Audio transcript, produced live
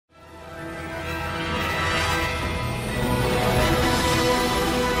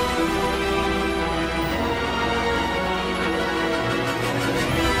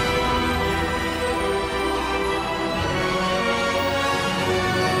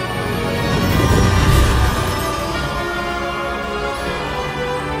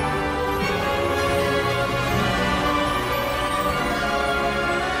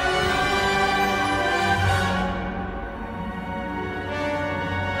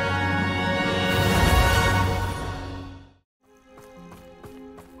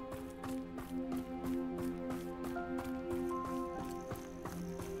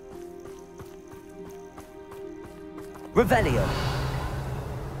Revelio.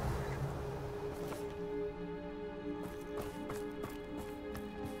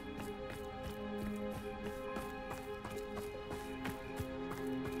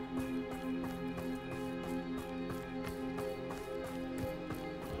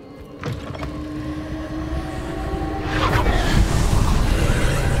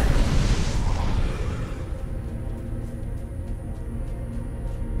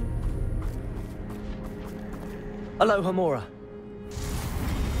 Aloha Mora.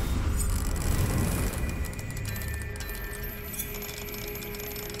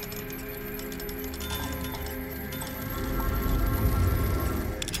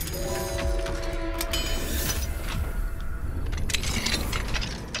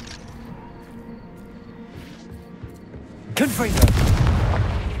 Confringo.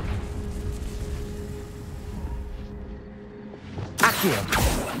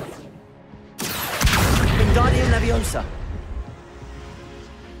 Accio. Wingardium Leviosa.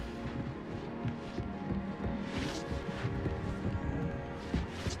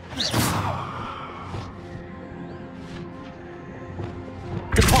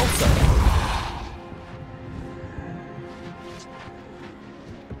 Depulso.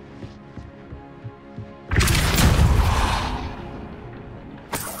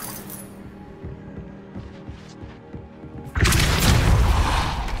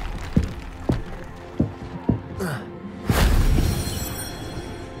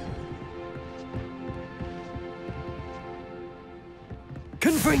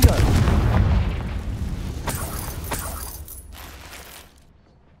 Confringo!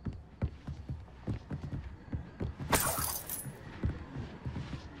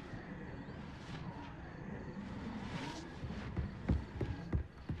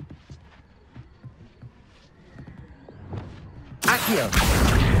 Accio!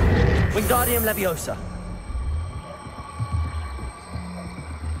 Wingardium Leviosa!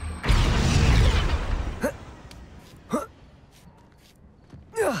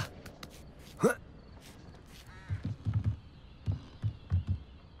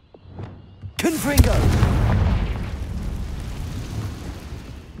 Confringo!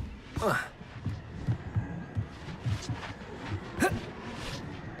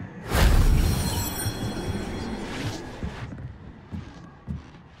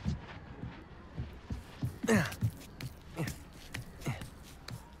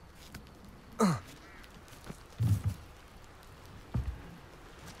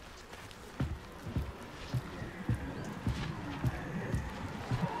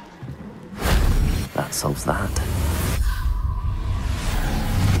 That solves that.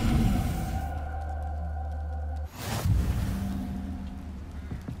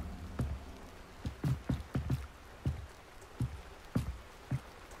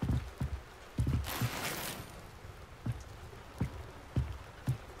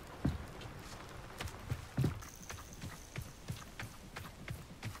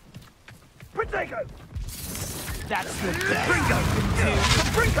 Protego! That's the best. Bringo!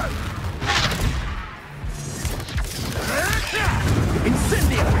 Bringo!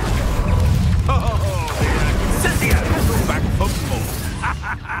 Incendio! Oh, Incendio! Back for more.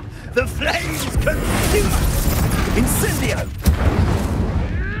 The flames consume us! Incendio!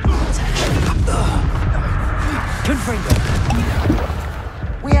 Confringo!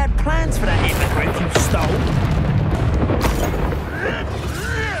 We had plans for that immigrant you stole.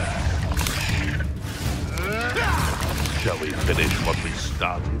 Shall we finish what we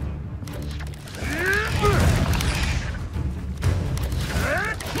started?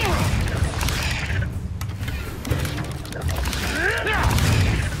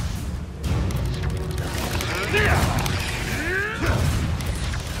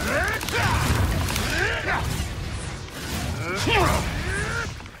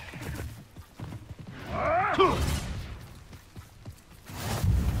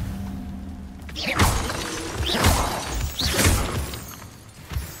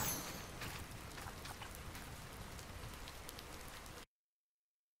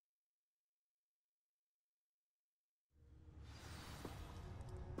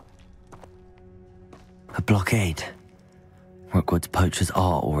 A blockade. Hogwarts poachers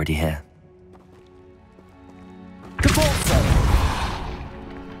are already here. Depulso!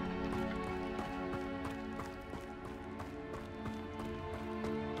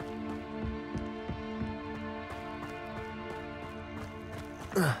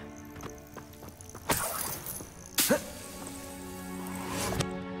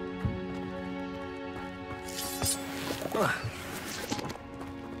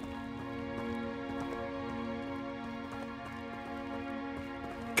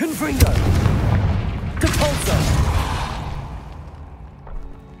 Confringo! Depulso!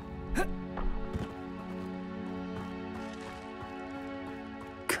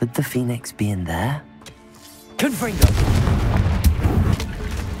 Could the Phoenix be in there? Confringo!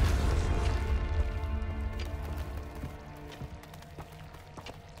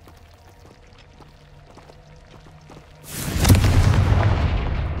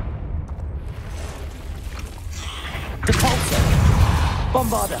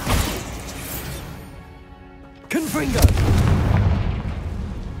 Bombarder! Confringo!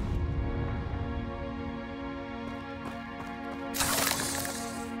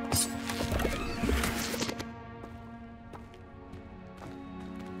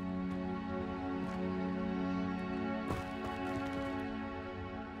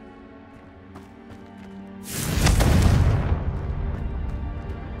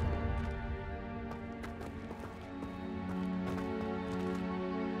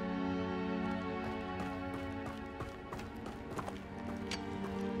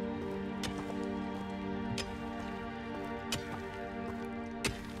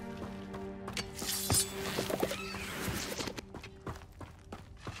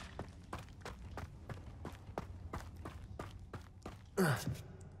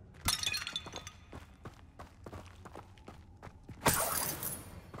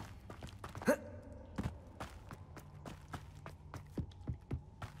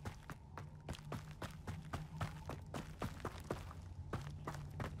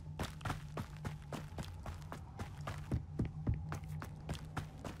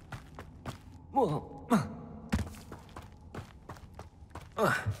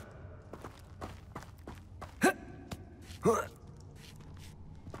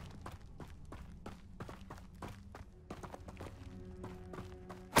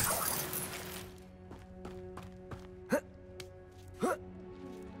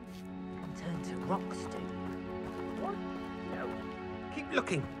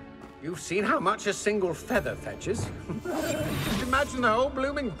 Looking. You've seen how much a single feather fetches. Just imagine the whole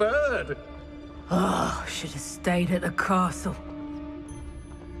blooming bird. Oh, should have stayed at the castle.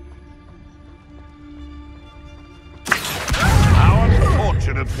 How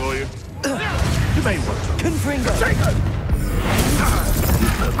unfortunate for you. You may want to. Confringo!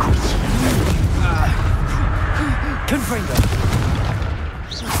 Confringo!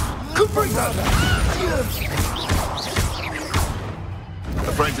 Confringo!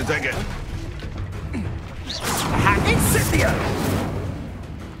 Afraid to take it. Incendio!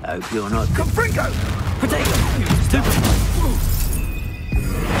 Hope you're not... Confringo! Potato! Stupid one!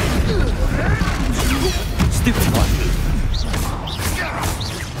 Stupid one!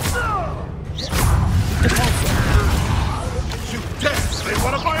 You desperately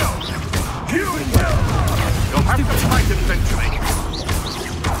want to buy off? You will! You'll have to fight him eventually.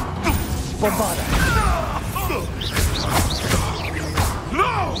 Bombarder! No!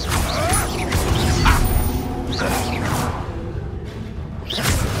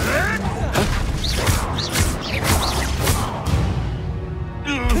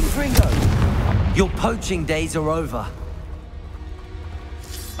 Confringo! Your poaching days are over.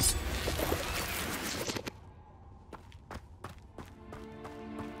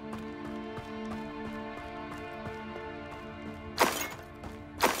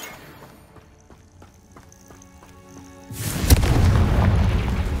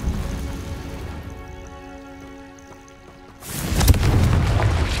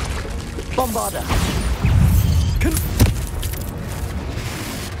 Bombarder!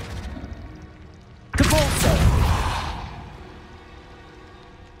 Cavalso!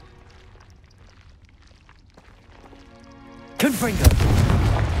 Confringo!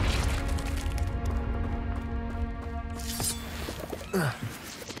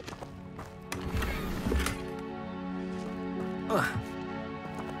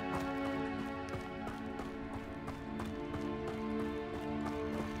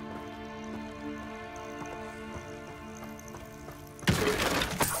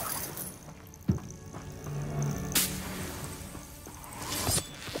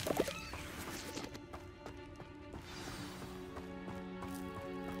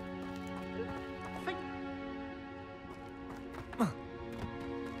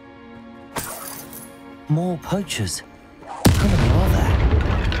 More poachers. How many are there?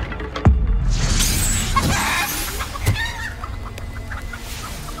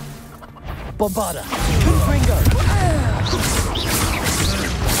 Bombarder! Confringo!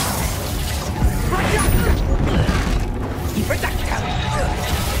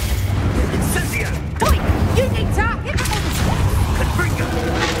 Incendio! Boy, you need to hit the Confringo!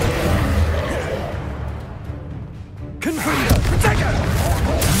 Confringo! Protego!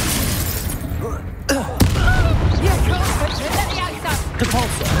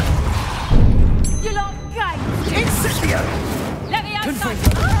 Depulso! You lot gay! Incendio! Let me outside!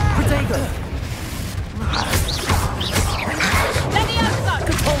 Protego! Let me outside!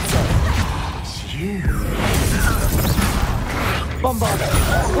 Compulsor! You! Bombardo!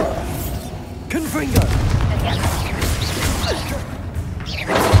 Confringo! Let me outside!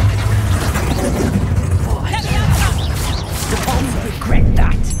 Compulsor! Regret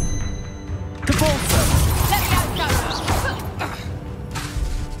that! Compulsor! Let me outside!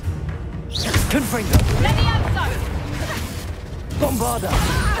 Confringo! Let me outside! Bombardo!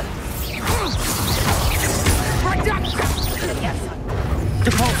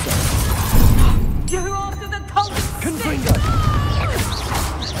 Compulsor! You're after the cold Confringo!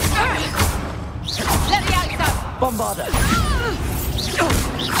 Let me outside! Bombardo!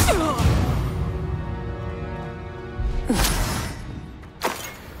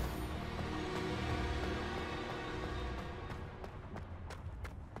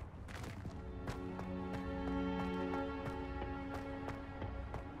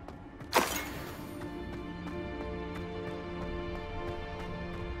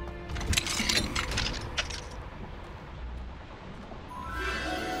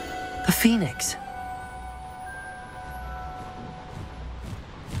 The Phoenix!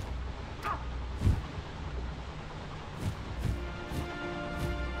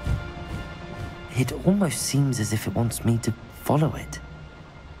 It almost seems as if it wants me to follow it.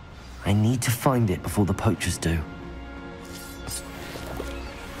 I need to find it before the poachers do.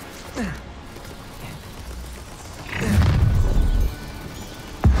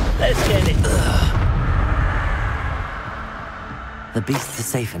 Let's get it. The beasts are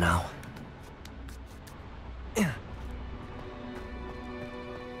safer now.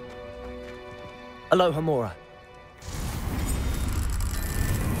 Aloha, Mora.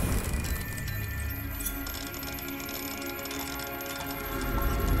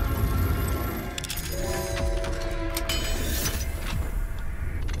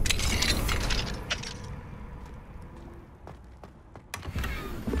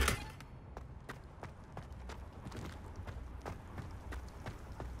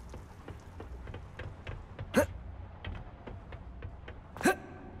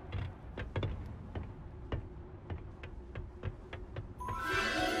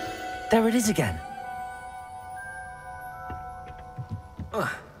 There it is again.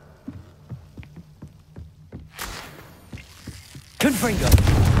 Confringo.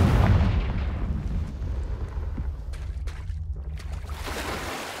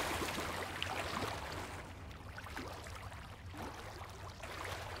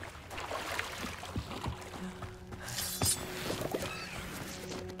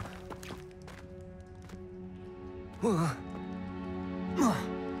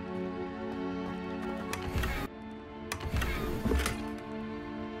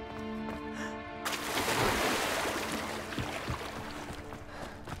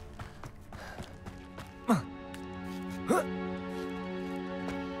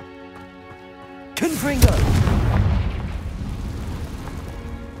 Confringo!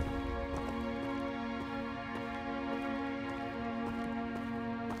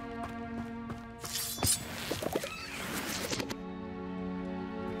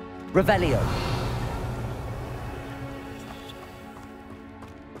 Revelio.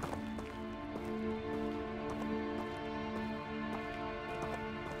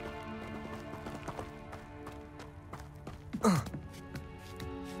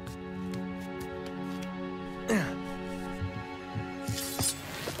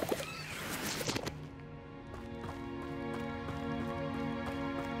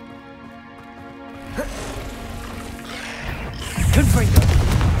 Confringo.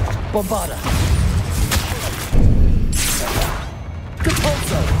 Bombarda.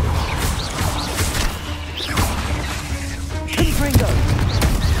 Compulso. Confringo.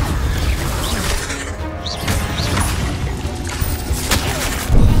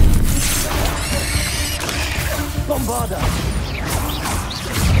 Bombarda.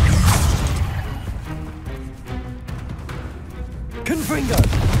 Confringo.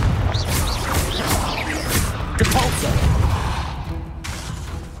 Compulso.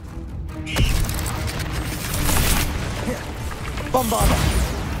 Bombarda.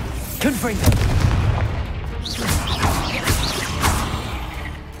 Confringo.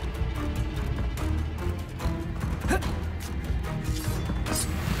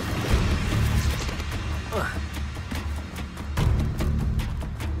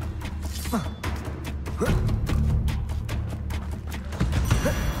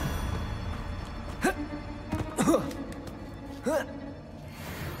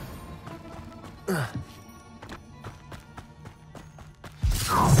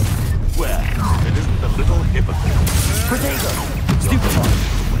 Well, it isn't a little hypocrite. Protego. Stupefy.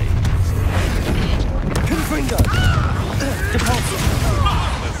 Confringo. Depulso.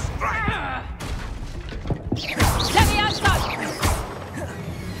 Marvelous strike. Levioso!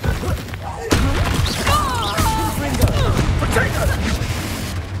 Confringo. Potato.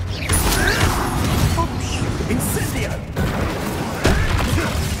 Incendio.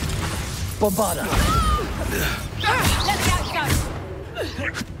 Bombarda. Levioso!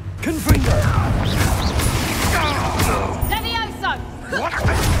 Confringo. Levioso! What have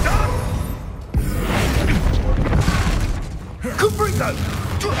you done? Confringo.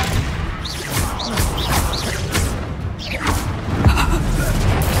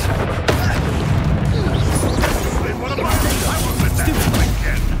 In one of my days, I won't let that happen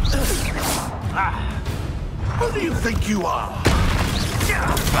again. Who do you think you are?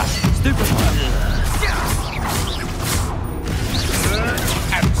 Stupefy.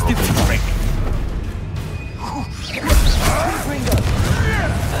 And stupid trick. Confringo.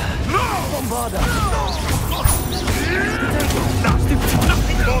 No! Bombarda. Nothing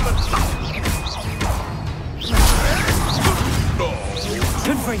more than nothing. No.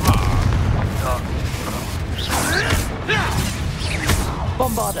 Confringo.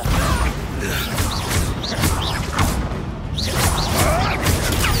 Bombarda.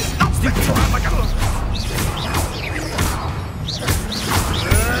 Stupid around like a...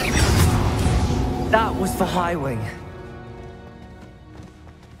 That was for High Wing.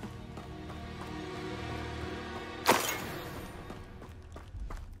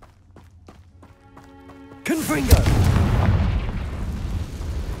 Confringo.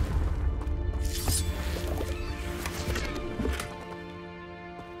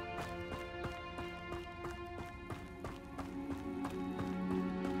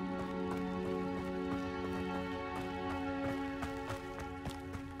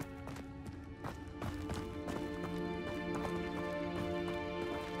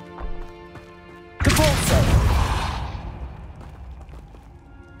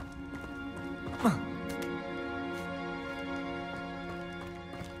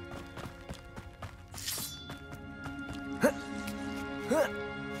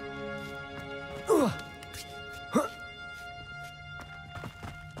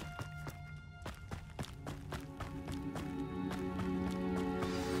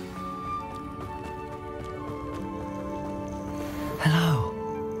 Hello.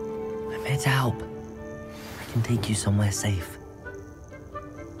 I'm here to help. I can take you somewhere safe.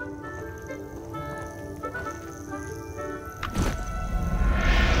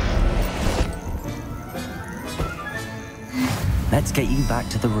 Let's get you back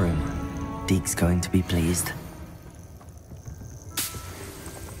to the room. Deek's going to be pleased.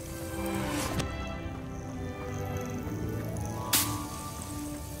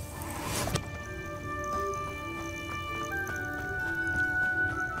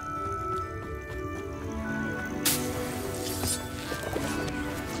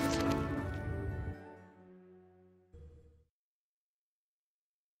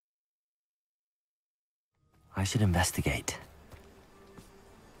 I should investigate.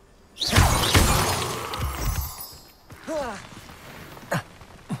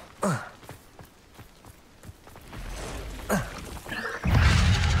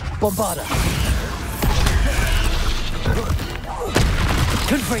 Bombarda.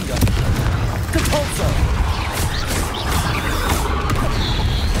 Confringo. Depulso.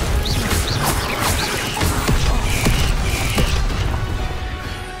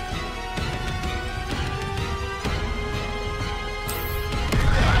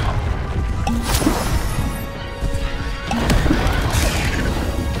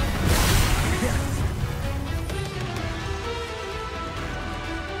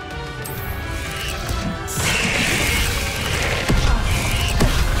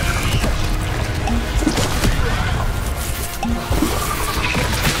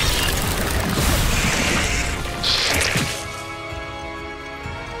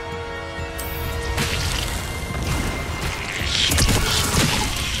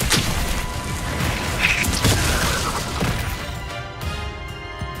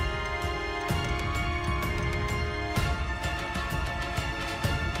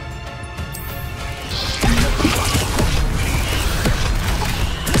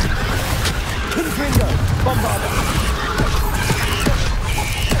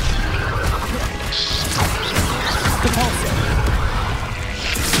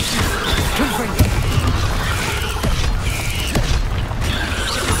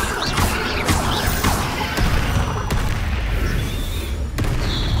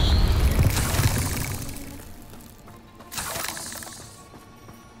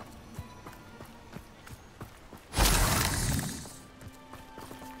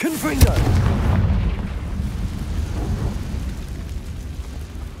 Confringo!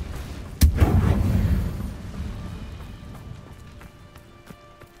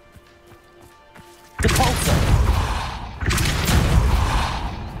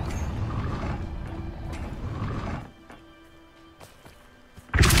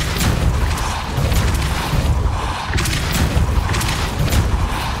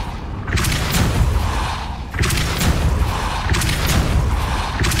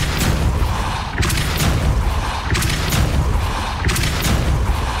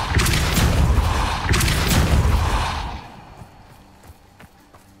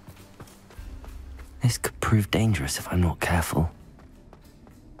 This could prove dangerous if I'm not careful.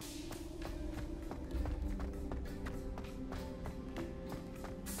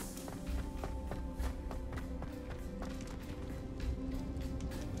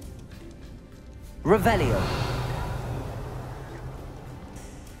 Revelio.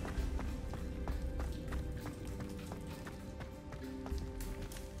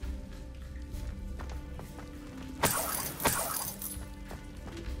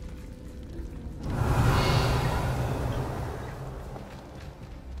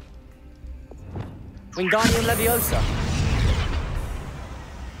 Wingardium Leviosa.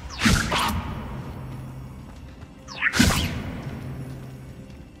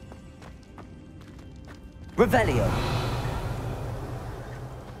 Revelio.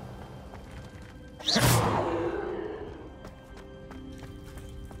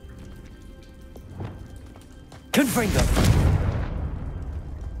 Confringo.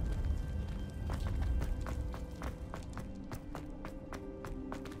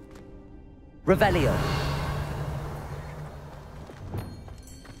 Revelio.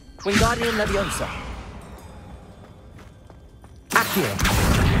 Wingardium Leviosa. Accio.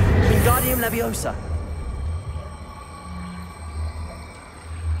 Wingardium Leviosa.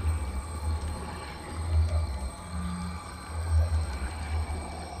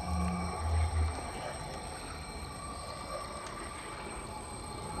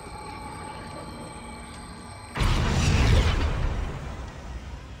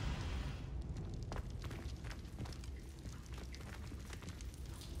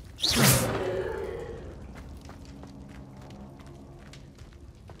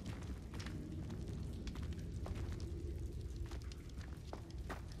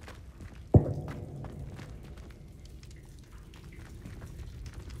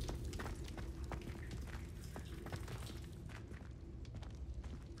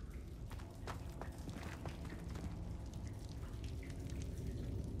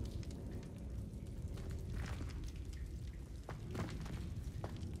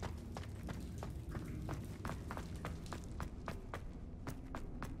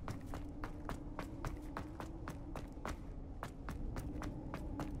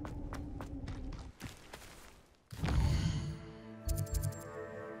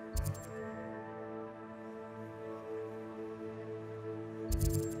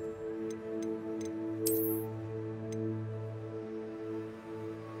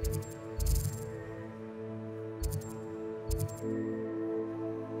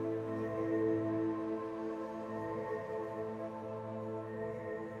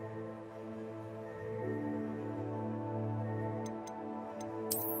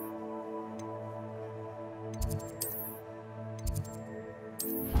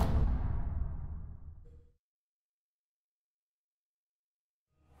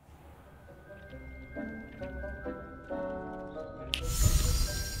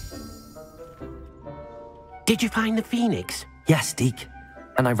 Did you find the phoenix? Yes, Deek.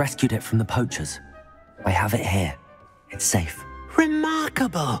 And I rescued it from the poachers. I have it here. It's safe.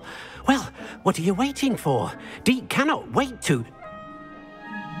 Remarkable! Well, what are you waiting for? Deek cannot wait to...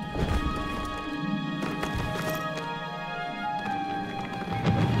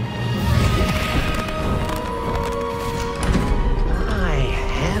 My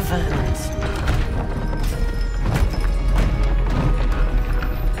heavens!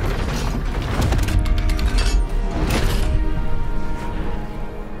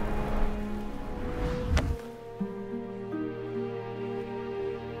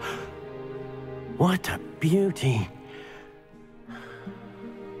 What a beauty!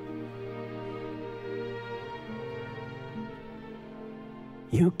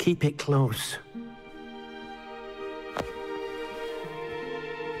 You keep it close.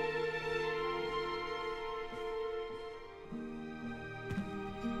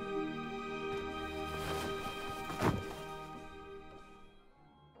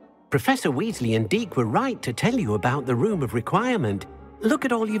 Professor Weasley and Deek were right to tell you about the Room of Requirement. Look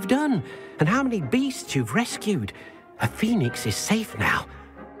at all you've done, and how many beasts you've rescued. A phoenix is safe now.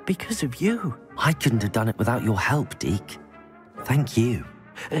 because of you. I couldn't have done it without your help, Deek. Thank you.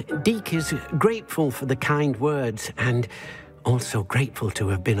 Deek is grateful for the kind words and also grateful to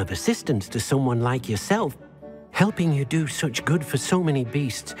have been of assistance to someone like yourself. Helping you do such good for so many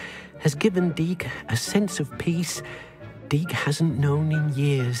beasts has given Deek a sense of peace Deek hasn't known in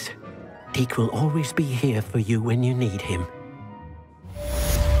years. Deek will always be here for you when you need him.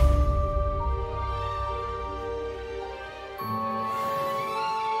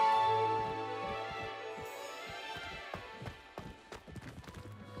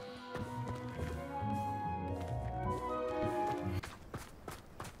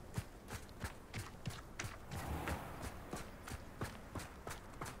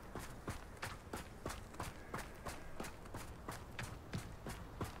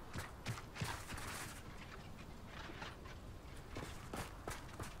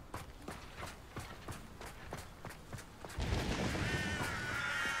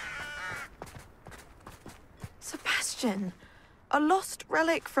 A lost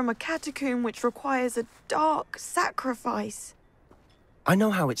relic from a catacomb which requires a dark sacrifice. I know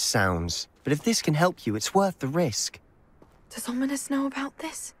how it sounds, but if this can help you, it's worth the risk. Does Ominous know about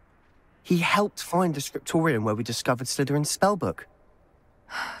this? He helped find the scriptorium where we discovered Slytherin's spellbook.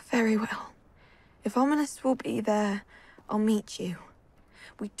 Very well. If Ominous will be there, I'll meet you.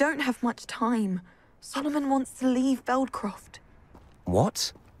 We don't have much time. Solomon wants to leave Feldcroft.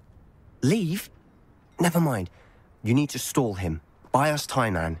 What? Leave? Never mind. You need to stall him. Buy us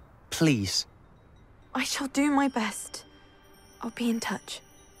time, Anne. Please. I shall do my best. I'll be in touch.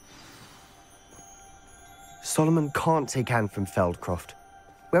 Solomon can't take Anne from Feldcroft.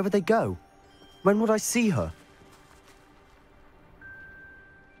 Where would they go? When would I see her?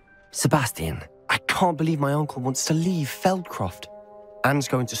 Sebastian. I can't believe my uncle wants to leave Feldcroft. Anne's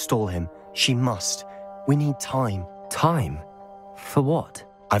going to stall him. She must. We need time. Time? For what?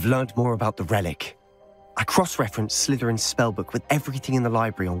 I've learned more about the relic. I cross-referenced Slytherin's spellbook with everything in the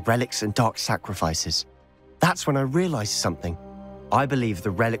library on relics and dark sacrifices. That's when I realized something. I believe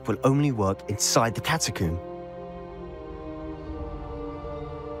the relic will only work inside the catacomb.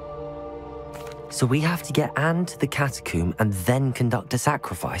 So we have to get Anne to the catacomb and then conduct a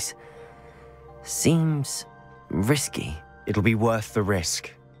sacrifice. Seems risky. It'll be worth the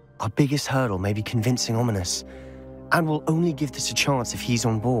risk. Our biggest hurdle may be convincing Ominous. And we'll only give this a chance if he's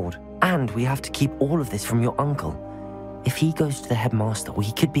on board. And we have to keep all of this from your uncle. If he goes to the headmaster,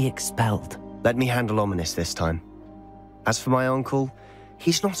 we could be expelled. Let me handle Ominous this time. As for my uncle,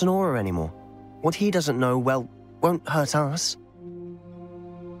 he's not an Auror anymore. What he doesn't know, well, won't hurt us.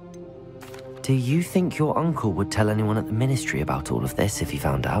 Do you think your uncle would tell anyone at the ministry about all of this if he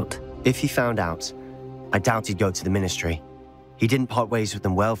found out? If he found out, I doubt he'd go to the ministry. He didn't part ways with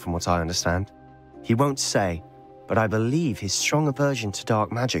them well, from what I understand. He won't say, but I believe his strong aversion to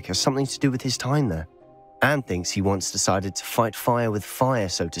dark magic has something to do with his time there. Anne thinks he once decided to fight fire with fire,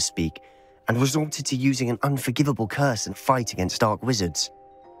 so to speak, and resorted to using an unforgivable curse in a fight against dark wizards.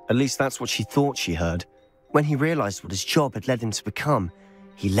 At least that's what she thought she heard. When he realized what his job had led him to become,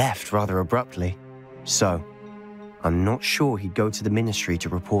 he left rather abruptly. So, I'm not sure he'd go to the ministry to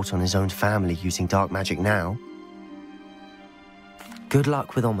report on his own family using dark magic now. Good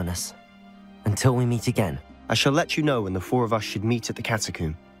luck with Ominous. Until we meet again. I shall let you know when the four of us should meet at the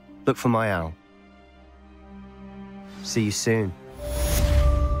catacomb. Look for my owl. See you soon.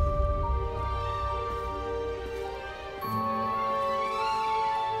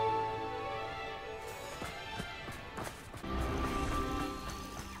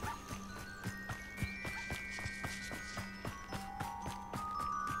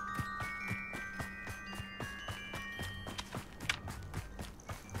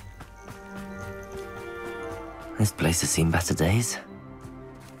 This place has seen better days.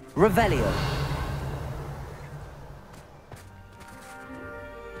 Revelio.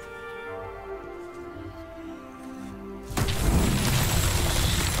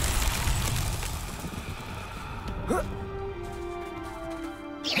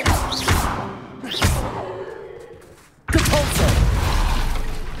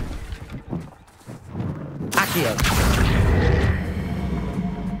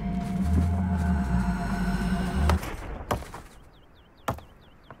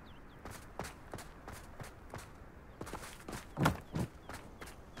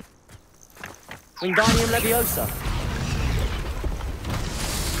 Wingardium Leviosa.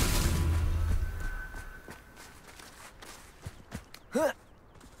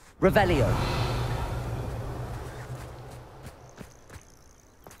 Revelio.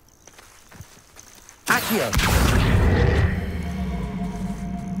 Accio.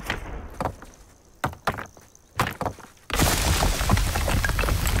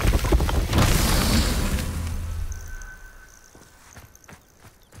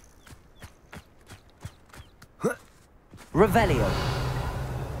 Revelio.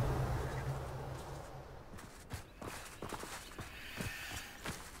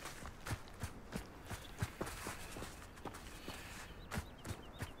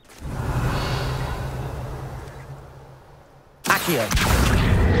 Accio.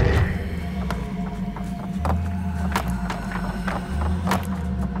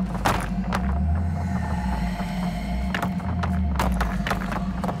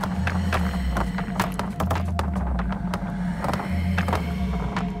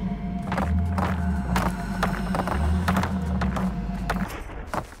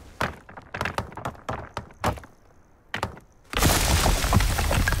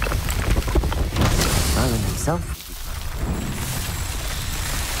 Merlin himself.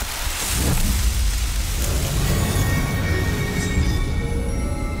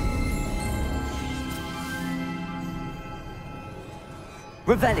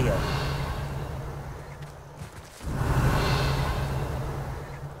 Revelio.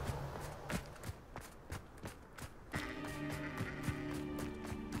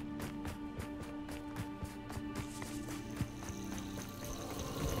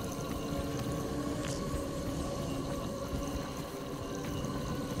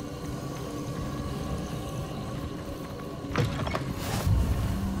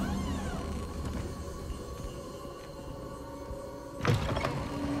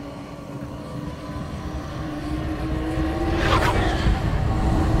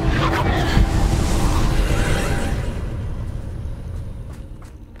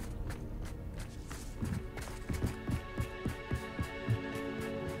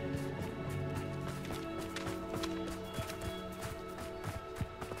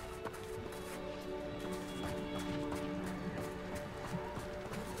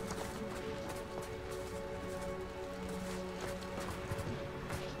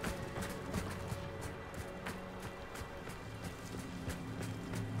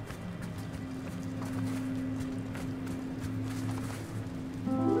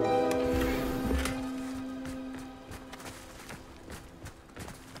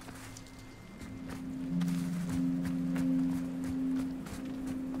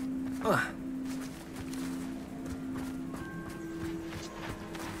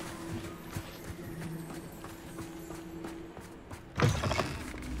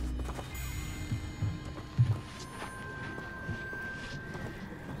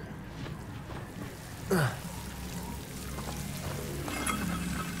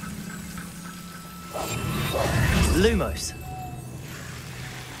 Lumos.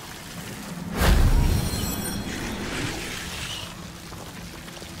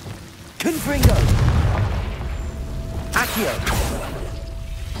 Confringo. Accio.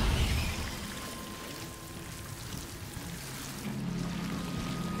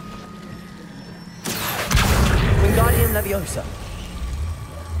 Wingardium Leviosa.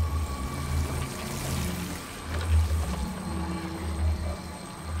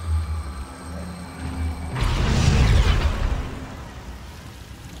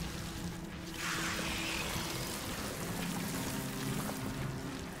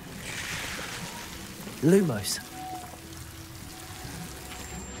 Lumos.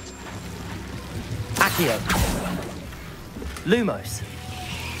 Accio. Lumos.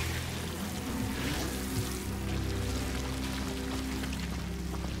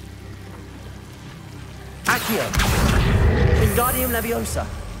 Accio. Wingardium Leviosa.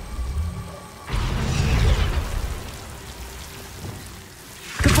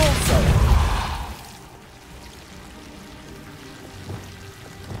 Cavalso.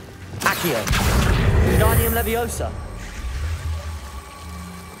 Accio. Wingardium Leviosa.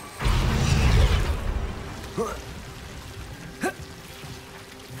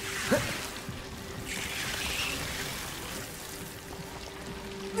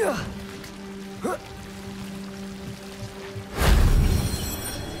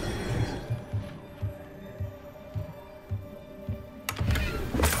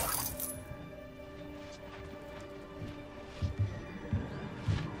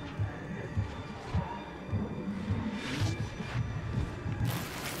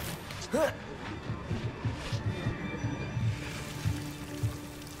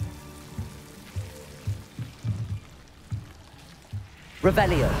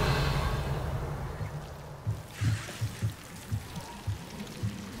 Revelio.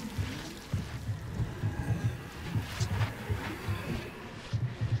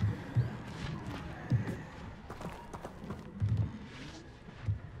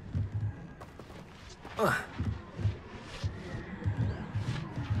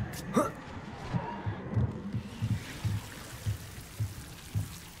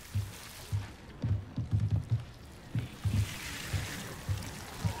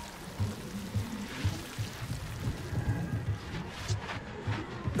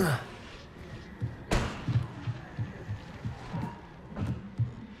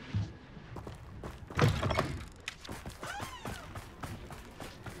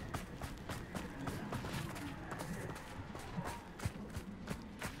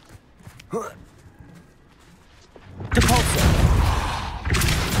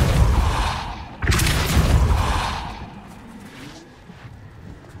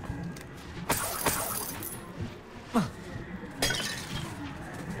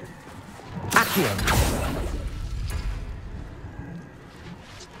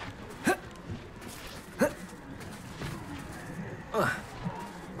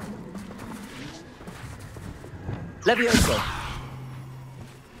 Levioso.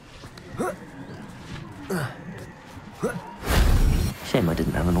 Shame I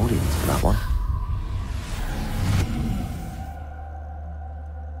didn't have an audience for that one.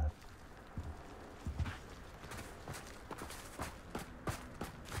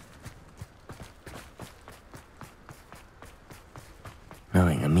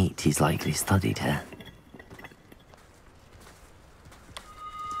 Knowing a meat, he's likely studied here.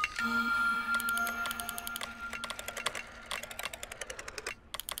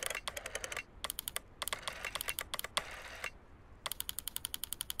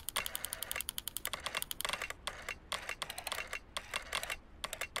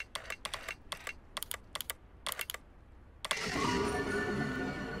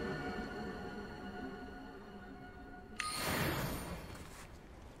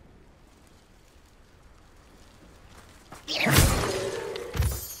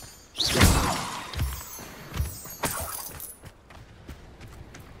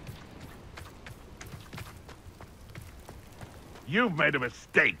 You've made a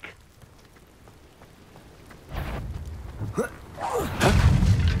mistake.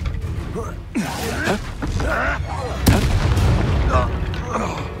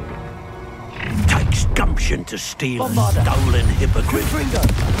 Takes gumption to steal a stolen hippogriff.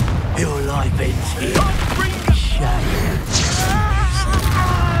 Your life ends here. Shame.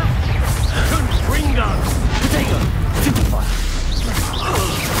 Potato! Superfire!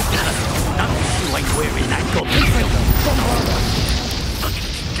 You ain't wearing that goblin.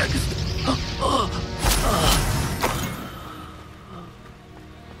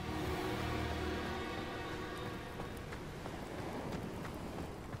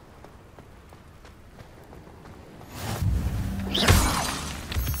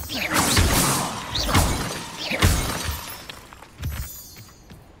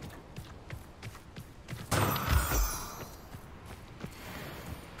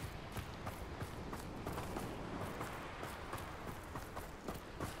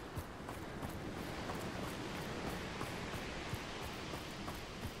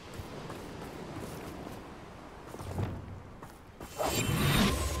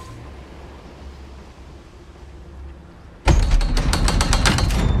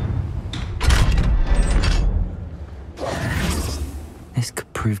 This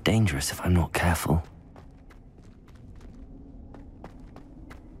could prove dangerous if I'm not careful.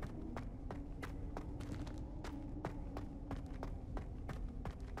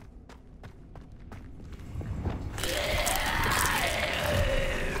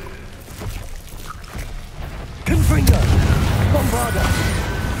 Confringo! Bombarda!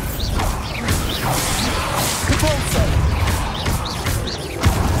 Capolso!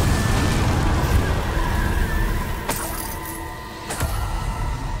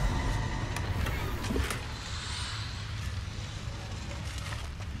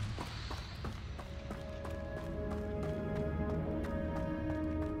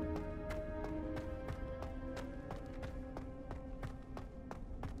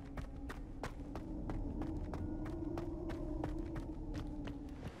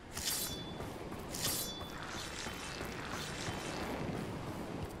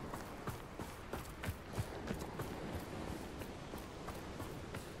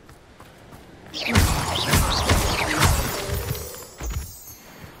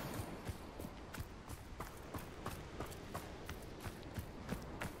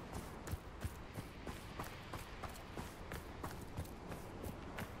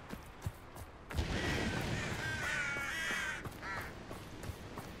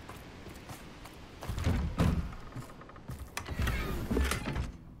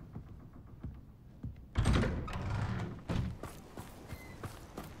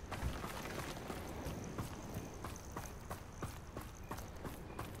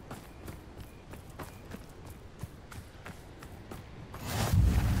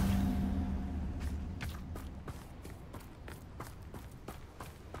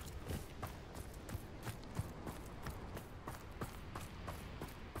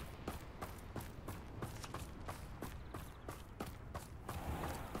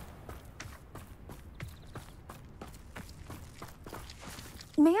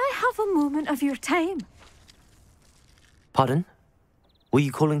 may I have a moment of your time? Pardon? Were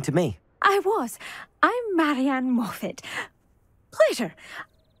you calling to me? I was. I'm Marianne Moffat. Pleasure.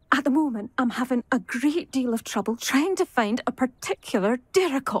 At the moment, I'm having a great deal of trouble trying to find a particular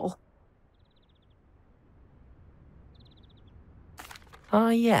derrickle. Ah,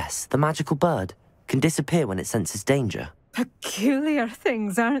 yes, the magical bird. Can disappear when it senses danger. Peculiar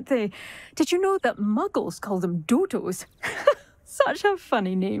things, aren't they? Did you know that muggles call them dodos? Such a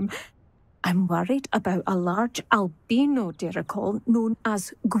funny name. I'm worried about a large albino derrickle known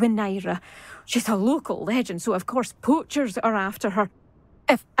as Gwynaira. She's a local legend, so of course poachers are after her.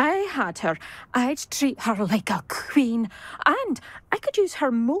 If I had her, I'd treat her like a queen, and I could use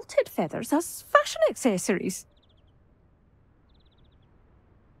her molted feathers as fashion accessories.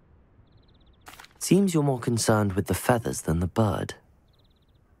 Seems you're more concerned with the feathers than the bird.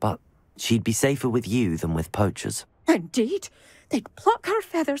 But she'd be safer with you than with poachers. Indeed. They'd pluck her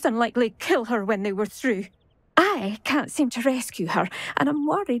feathers and likely kill her when they were through. I can't seem to rescue her, and I'm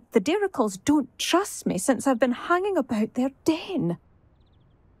worried the derricles don't trust me since I've been hanging about their den.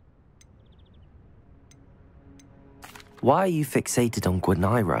 Why are you fixated on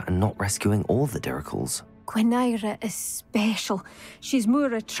Gwynaira and not rescuing all the derricles? Gwynaira is special. She's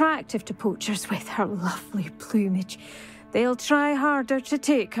more attractive to poachers with her lovely plumage. They'll try harder to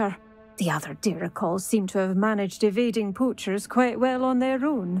take her. The other derricles seem to have managed evading poachers quite well on their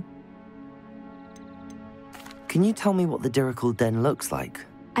own. Can you tell me what the derrickle den looks like?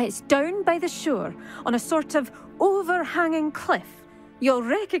 It's down by the shore, on a sort of overhanging cliff. You'll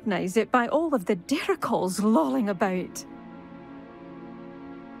recognise it by all of the derricles lolling about.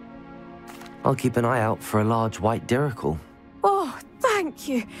 I'll keep an eye out for a large white derrickle. Oh, thank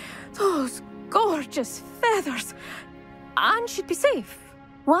you. Those gorgeous feathers. And she'd be safe.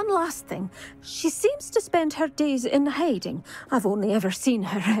 One last thing. She seems to spend her days in hiding. I've only ever seen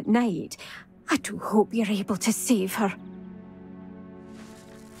her at night. I do hope you're able to save her.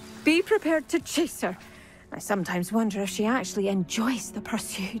 Be prepared to chase her. I sometimes wonder if she actually enjoys the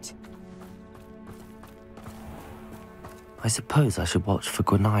pursuit. I suppose I should watch for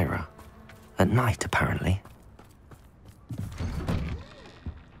Gwynaira. At night, apparently.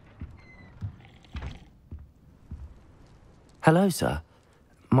 Hello, sir.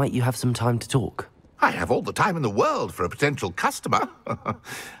 Might you have some time to talk? I have all the time in the world for a potential customer.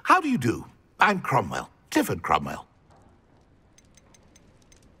 How do you do? I'm Cromwell, Clifford Cromwell.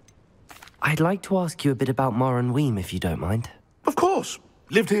 I'd like to ask you a bit about Weem, if you don't mind. Of course.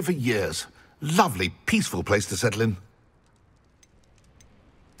 Lived here for years. Lovely, peaceful place to settle in.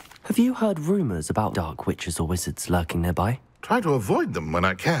 Have you heard rumours about dark witches or wizards lurking nearby? Try to avoid them when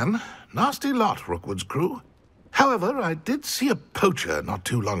I can. Nasty lot, Rookwood's crew. However, I did see a poacher not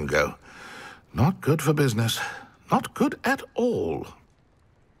too long ago. Not good for business. Not good at all.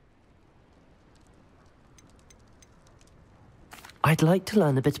 I'd like to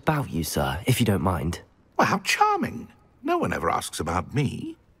learn a bit about you, sir, if you don't mind. Well, how charming. No one ever asks about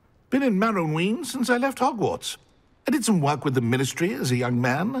me. Been in Marrowween since I left Hogwarts. I did some work with the Ministry as a young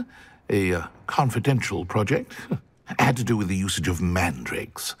man. A confidential project. Had to do with the usage of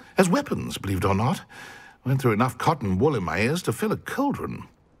mandrakes. As weapons, believe it or not. Went through enough cotton wool in my ears to fill a cauldron.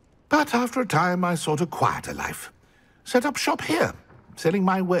 But after a time, I sought a quieter life. Set up shop here, selling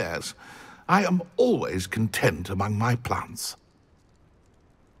my wares. I am always content among my plants.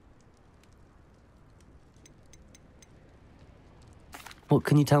 What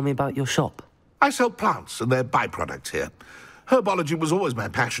can you tell me about your shop? I sell plants and their byproducts here. Herbology was always my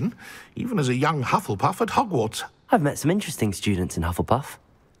passion, even as a young Hufflepuff at Hogwarts. I've met some interesting students in Hufflepuff.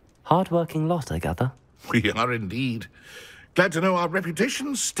 Hard-working lot, I gather. We are indeed. Glad to know our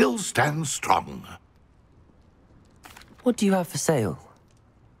reputation still stands strong. What do you have for sale?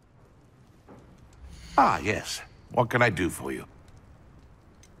 Ah, yes. What can I do for you?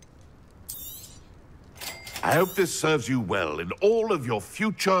 I hope this serves you well in all of your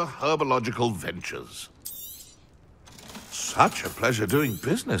future herbological ventures. Such a pleasure doing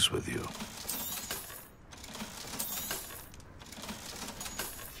business with you.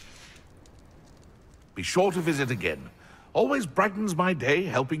 Be sure to visit again. Always brightens my day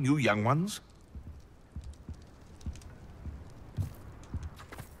helping you young ones.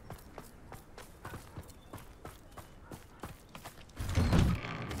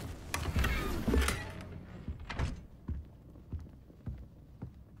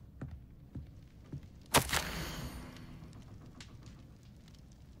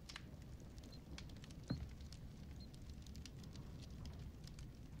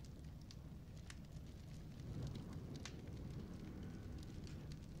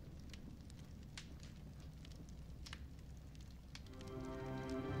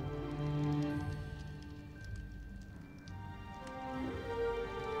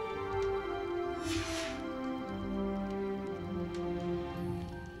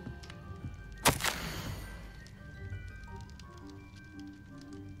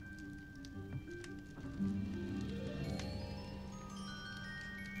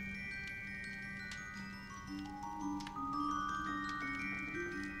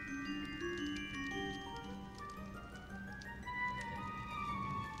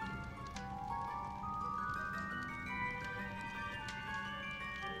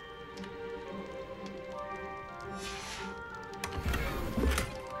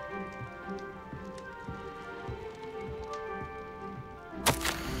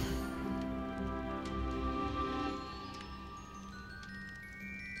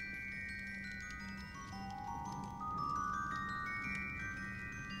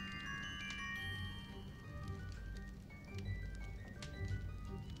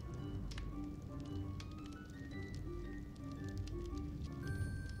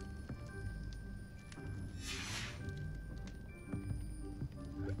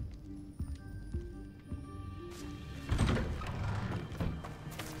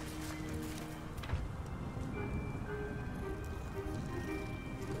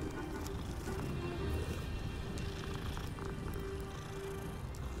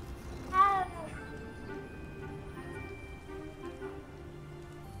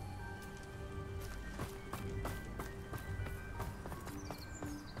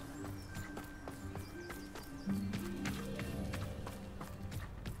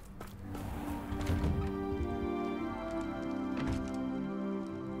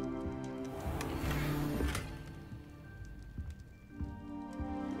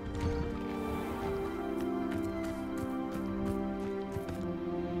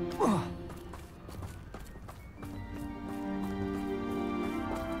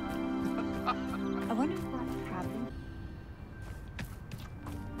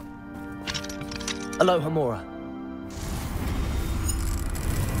 Aloha Mora.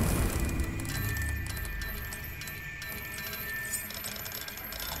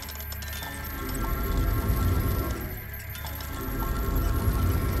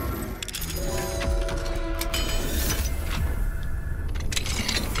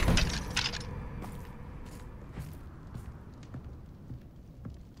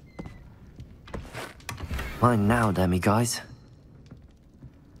 Mine now, demi-guys.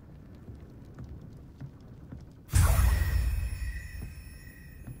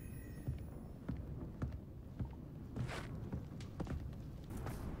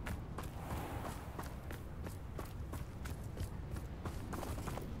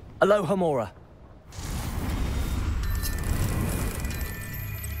 Aloha Mora.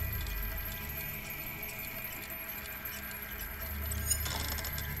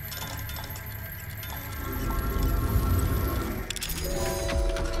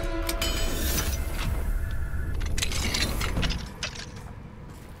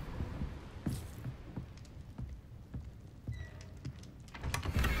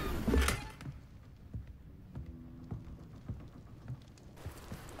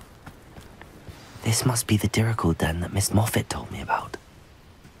 This must be the Dirical den that Miss Moffat told me about.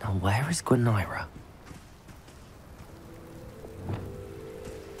 Now where is Gwenira?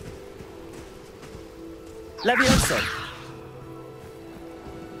 Levioso!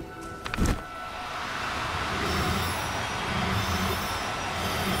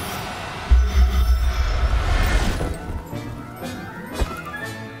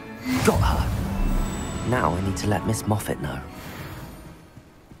 Got her. Now I need to let Miss Moffat know.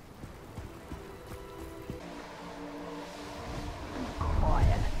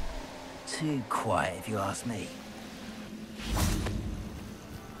 Too quiet, if you ask me.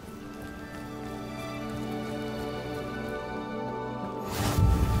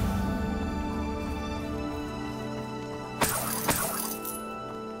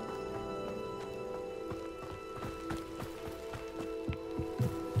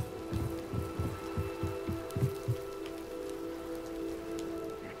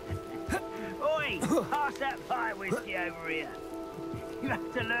 Oi! Pass that fire whiskey over here. You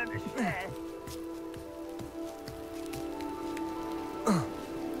have to learn to share.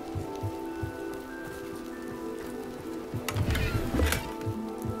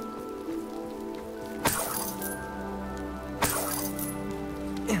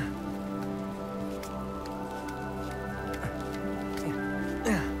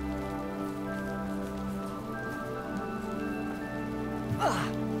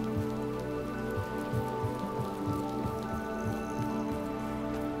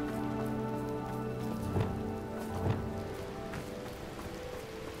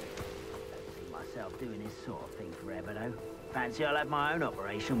 Doing this sort of thing forever, though. Fancy I'll have my own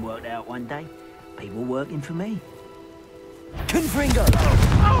operation worked out one day. People working for me. Confringo!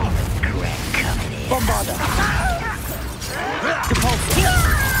 Oh, crack coming in. Bombarda! Depulso!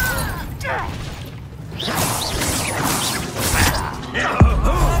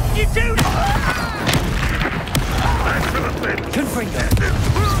 You do Confringo!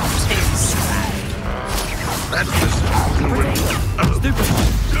 That's the Stupid!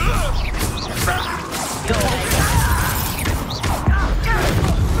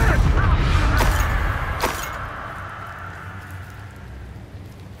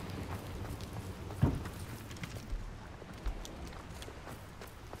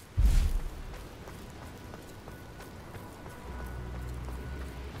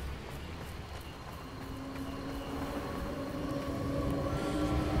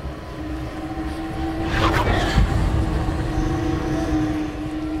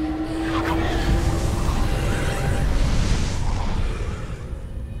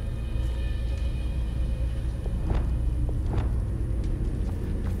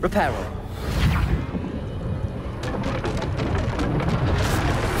 Reparo.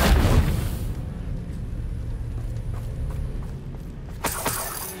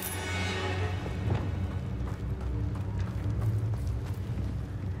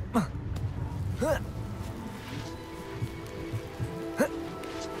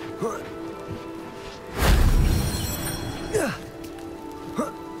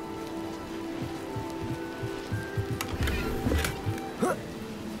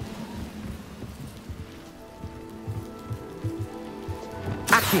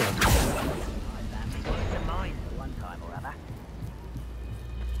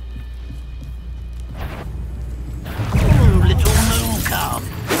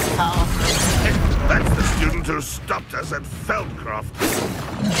 That's the student who stopped us at Feldcroft.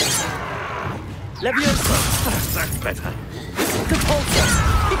 Levioso! That's better.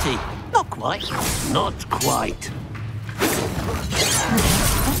 Pity. Not quite. Not quite.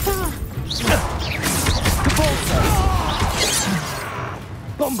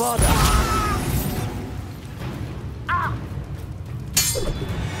 Bombarda.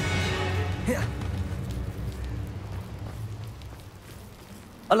 Here.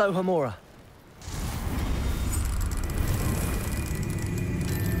 Aloha Mora.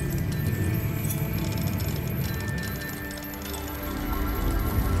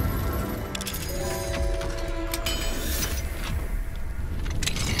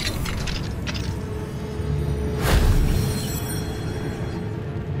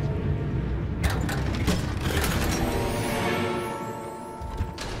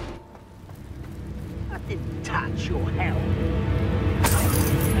 I didn't touch your hell.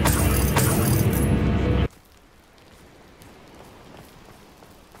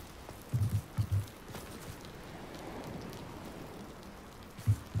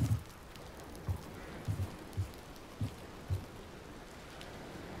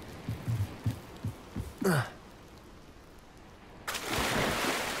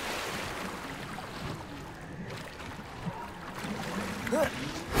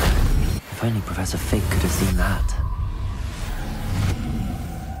 If only Professor Fig could have seen that.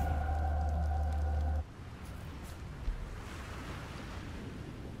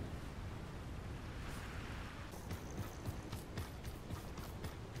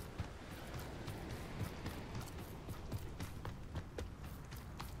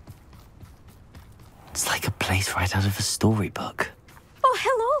 It's like a place right out of a storybook. Oh,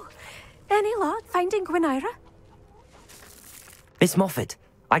 hello. Any luck finding Gwynaira? Miss Moffat,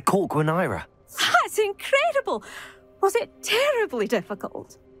 I caught Gwynaira. That's incredible. Was it terribly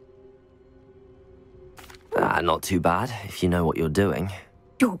difficult? Not too bad, if you know what you're doing.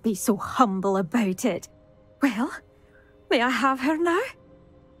 Don't be so humble about it. Well, may I have her now?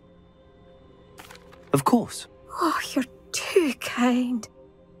 Of course. Oh, you're too kind.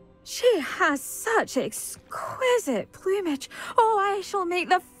 She has such exquisite plumage. Oh, I shall make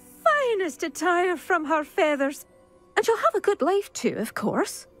the finest attire from her feathers. And she'll have a good life too, of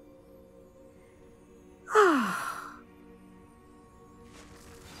course. Ah.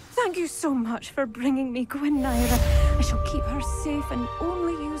 Thank you so much for bringing me Gwynaira. I shall keep her safe and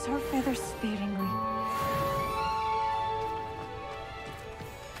only use her feathers sparingly.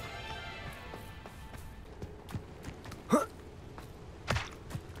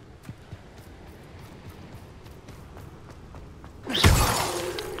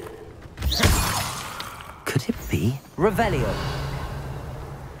 Could it be? Revelio.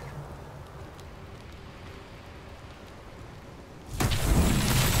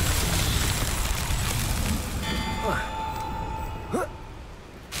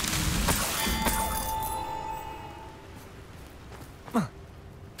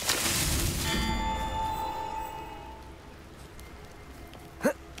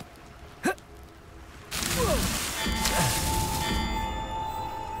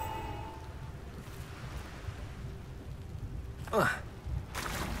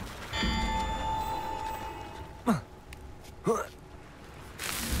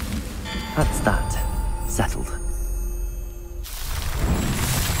 That's that. Settled.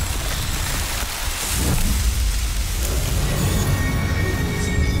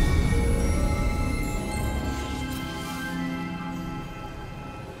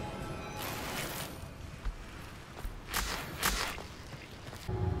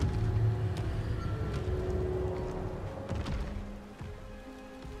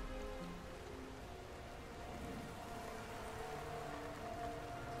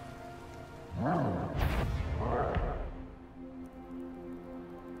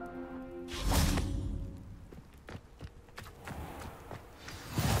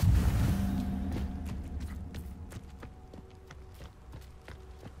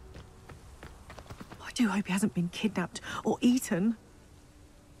 I do hope he hasn't been kidnapped or eaten.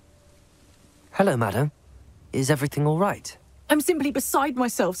 Hello, madam. Is everything all right? I'm simply beside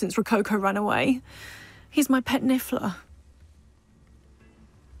myself since Rococo ran away. He's my pet Niffler.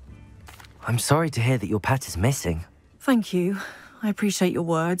 I'm sorry to hear that your pet is missing. Thank you. I appreciate your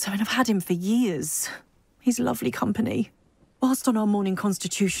words. I mean, I've had him for years. He's lovely company. Whilst on our morning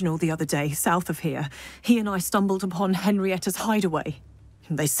constitutional the other day, south of here, he and I stumbled upon Henrietta's hideaway.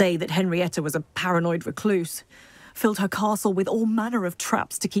 They say that Henrietta was a paranoid recluse, filled her castle with all manner of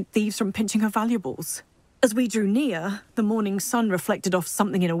traps to keep thieves from pinching her valuables. As we drew near, the morning sun reflected off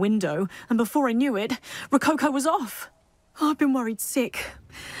something in a window, and before I knew it, Rococo was off. I've been worried sick,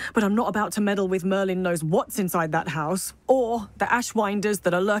 but I'm not about to meddle with Merlin knows what's inside that house, or the ashwinders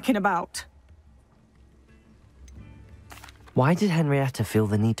that are lurking about. Why did Henrietta feel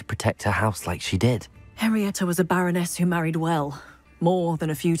the need to protect her house like she did? Henrietta was a baroness who married well, more than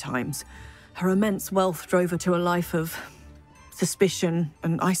a few times. Her immense wealth drove her to a life of suspicion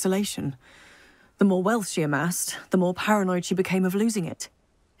and isolation. The more wealth she amassed, the more paranoid she became of losing it.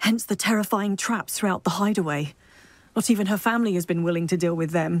 Hence the terrifying traps throughout the hideaway. Not even her family has been willing to deal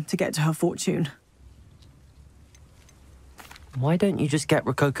with them to get to her fortune. Why don't you just get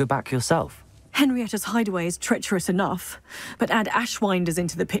Rococo back yourself? Henrietta's hideaway is treacherous enough, but add Ashwinders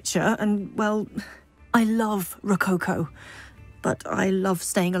into the picture and, well, I love Rococo, but I love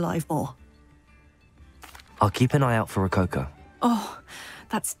staying alive more. I'll keep an eye out for Rococo. Oh,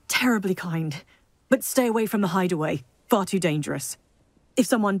 that's terribly kind. But stay away from the hideaway. Far too dangerous. If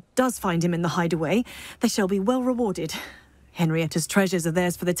someone does find him in the hideaway, they shall be well rewarded. Henrietta's treasures are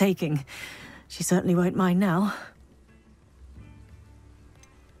theirs for the taking. She certainly won't mind now.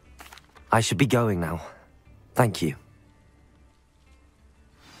 I should be going now. Thank you.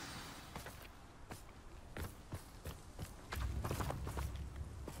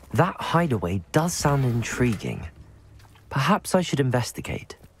 That hideaway does sound intriguing. Perhaps I should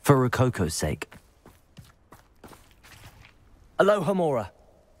investigate, for Rococo's sake. Aloha, Mora.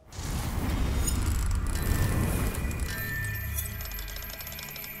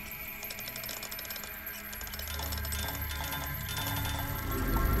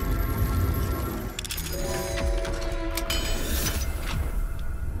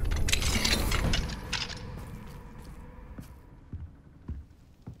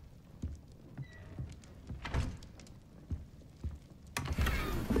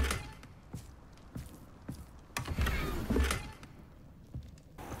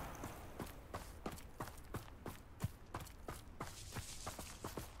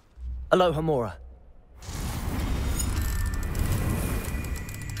 Aloha, Mora.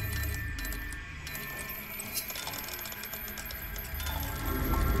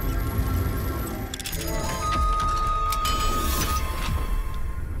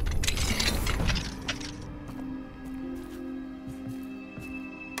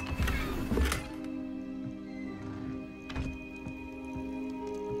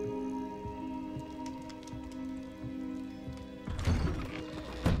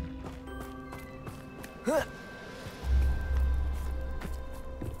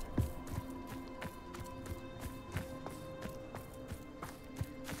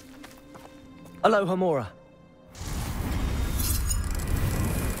 Aloha, Mora.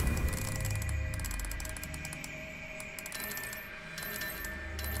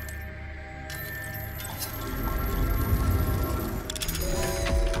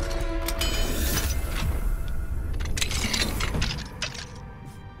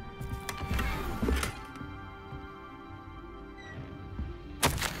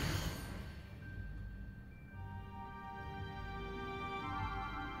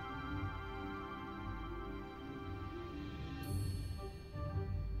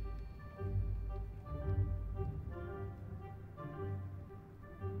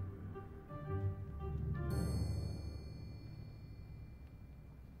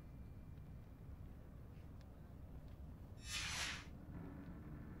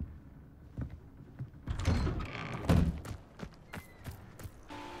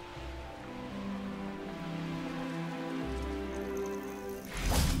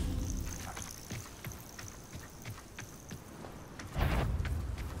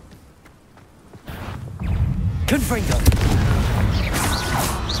 Confringo!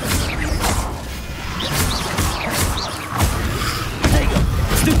 There you go!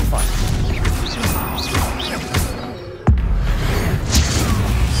 Stupefy!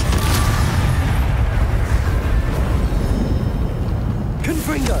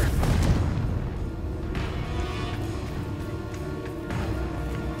 Confringo!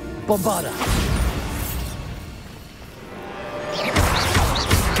 Bombarda!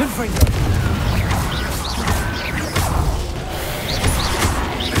 Confringo!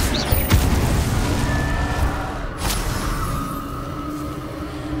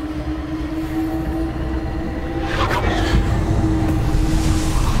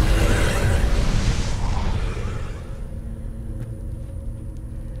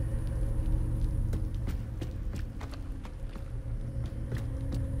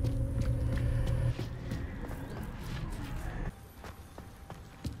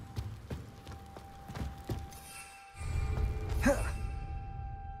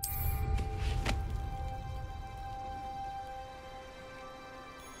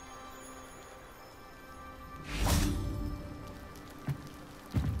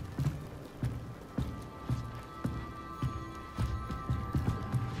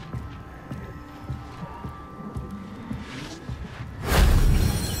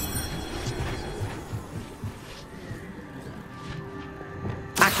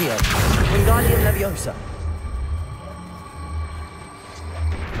 Revelio. Wingardium Leviosa.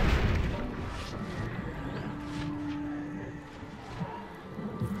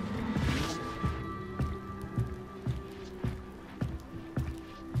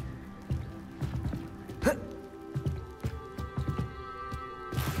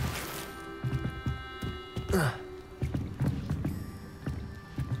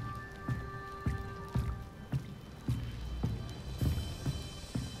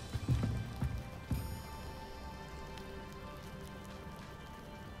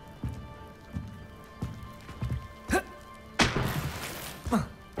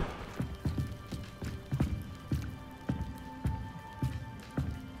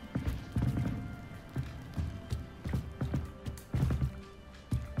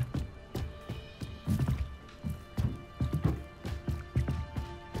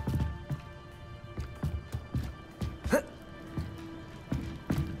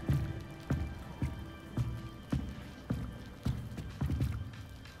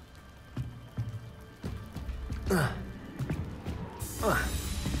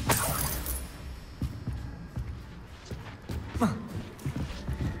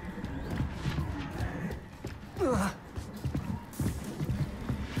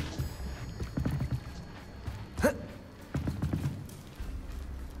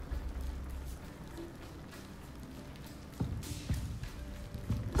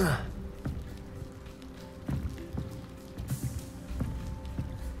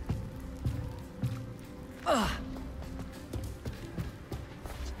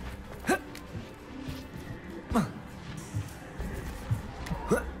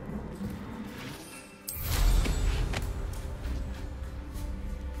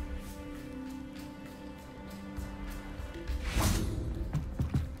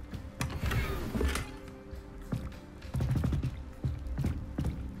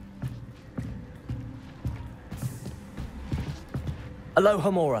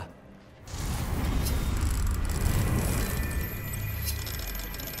 Aloha Mora.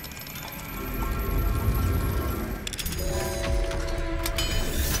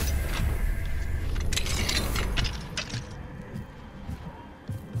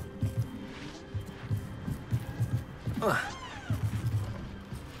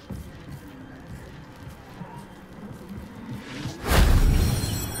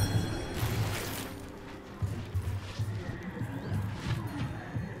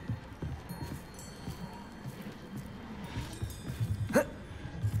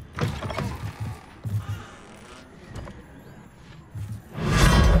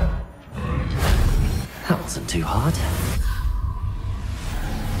 That wasn't too hard.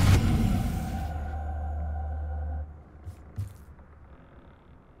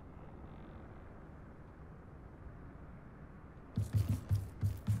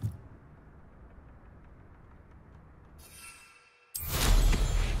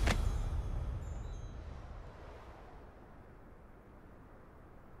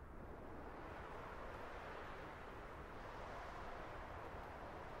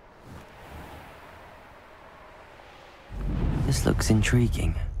 This looks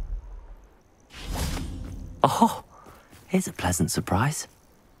intriguing. Oh, here's a pleasant surprise.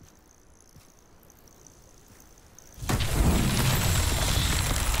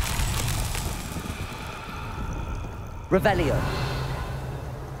 Revelio.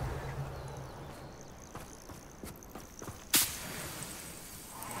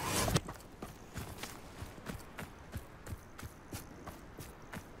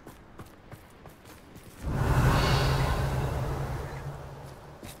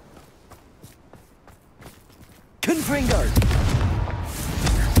 Confringo.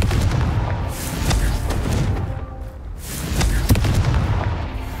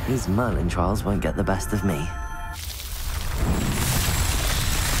 These Merlin trials won't get the best of me.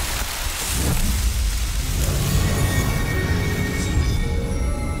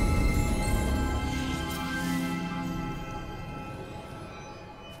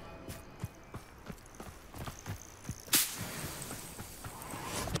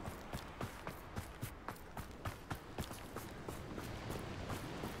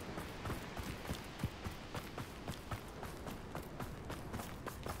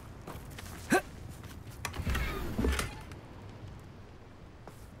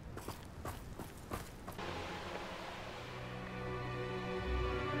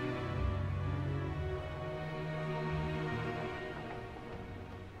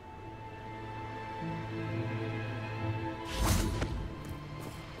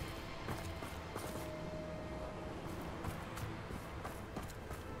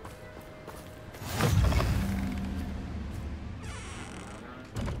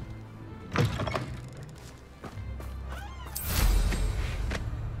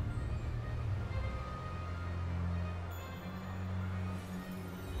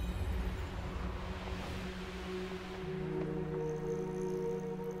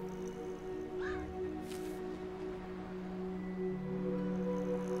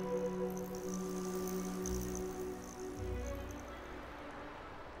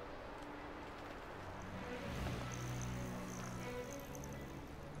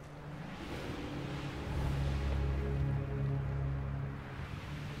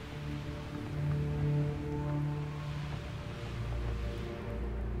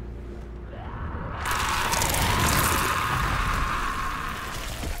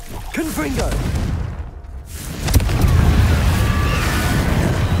 Confringo!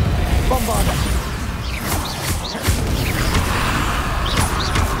 Bombarda!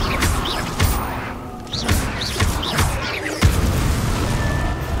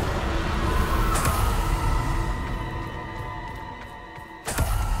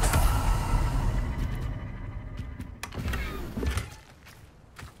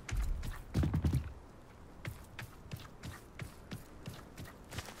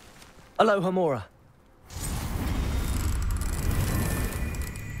 Alohomora.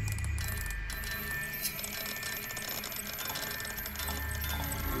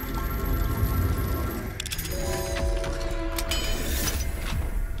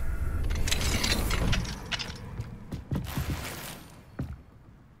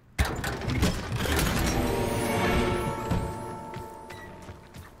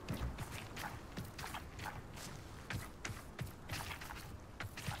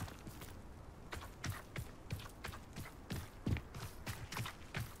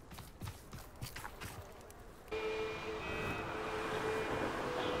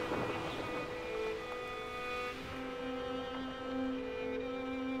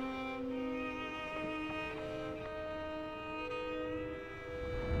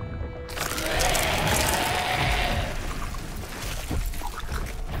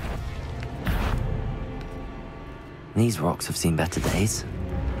 These rocks have seen better days.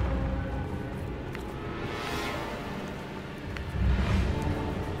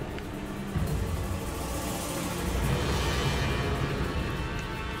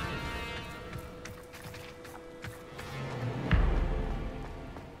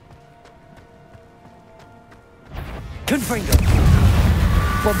 Confringo!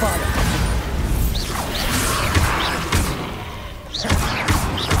 Bombarda!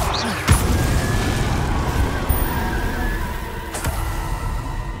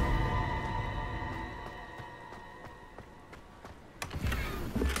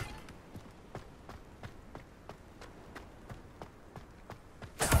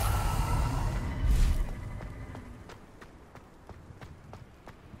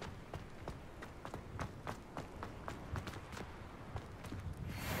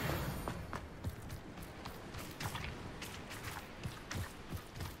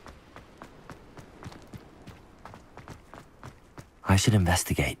 I should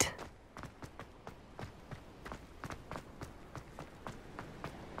investigate.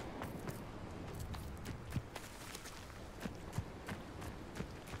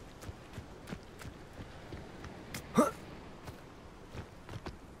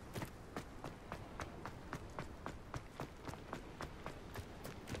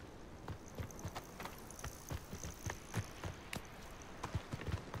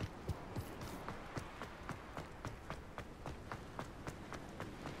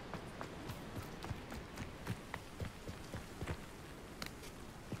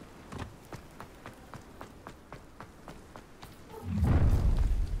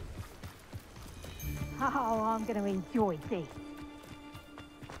 Oh, I'm going to enjoy this.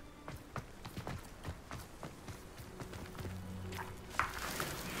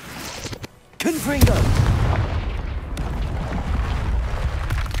 Confringo!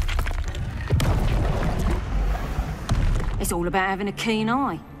 It's all about having a keen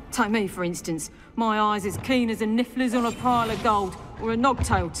eye. Take me, for instance. My eye's as keen as a niffler's on a pile of gold, or a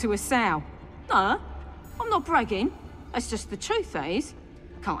knobtail to a sow. No, I'm not bragging. That's just the truth, that is.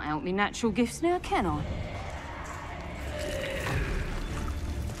 Can't help me natural gifts now, can I?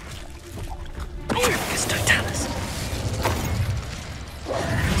 It's Totalis.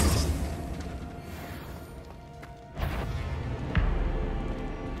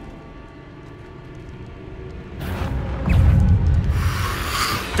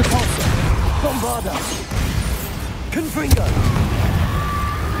 Depulso! Bombarda! Confringo!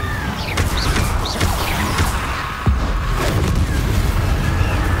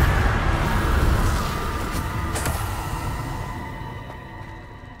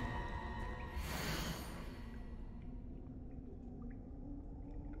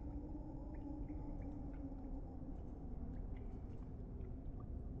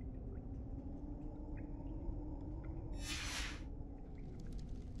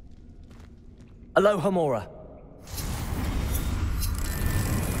 Alohomora.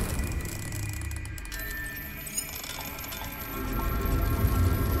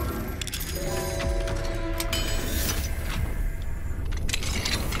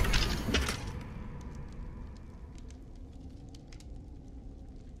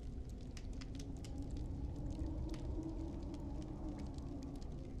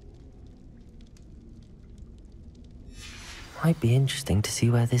 Might be interesting to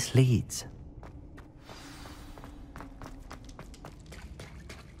see where this leads.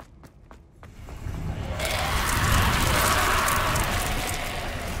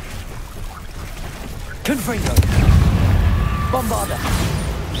 Confringo. Bombarda.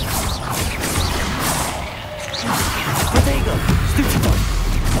 Protego. Stupido.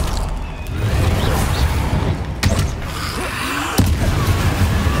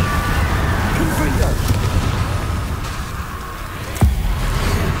 Confringo.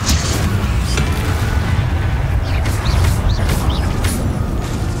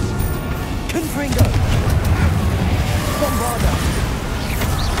 Confringo. Bombarda.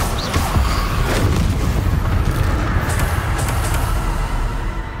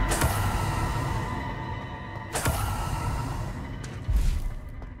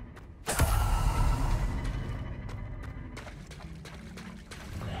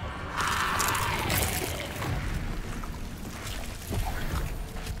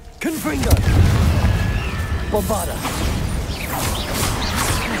 Confringo! Bombarda!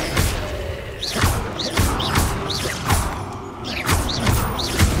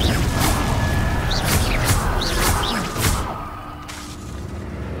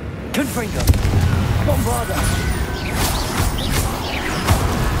 Confringo! Bombarda!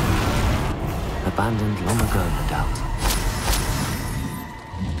 Abandoned long ago, no doubt.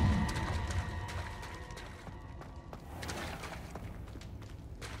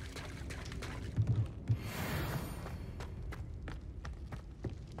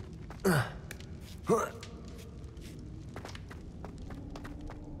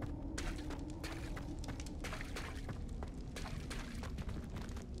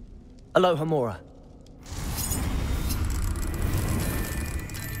 Hello, Hamura.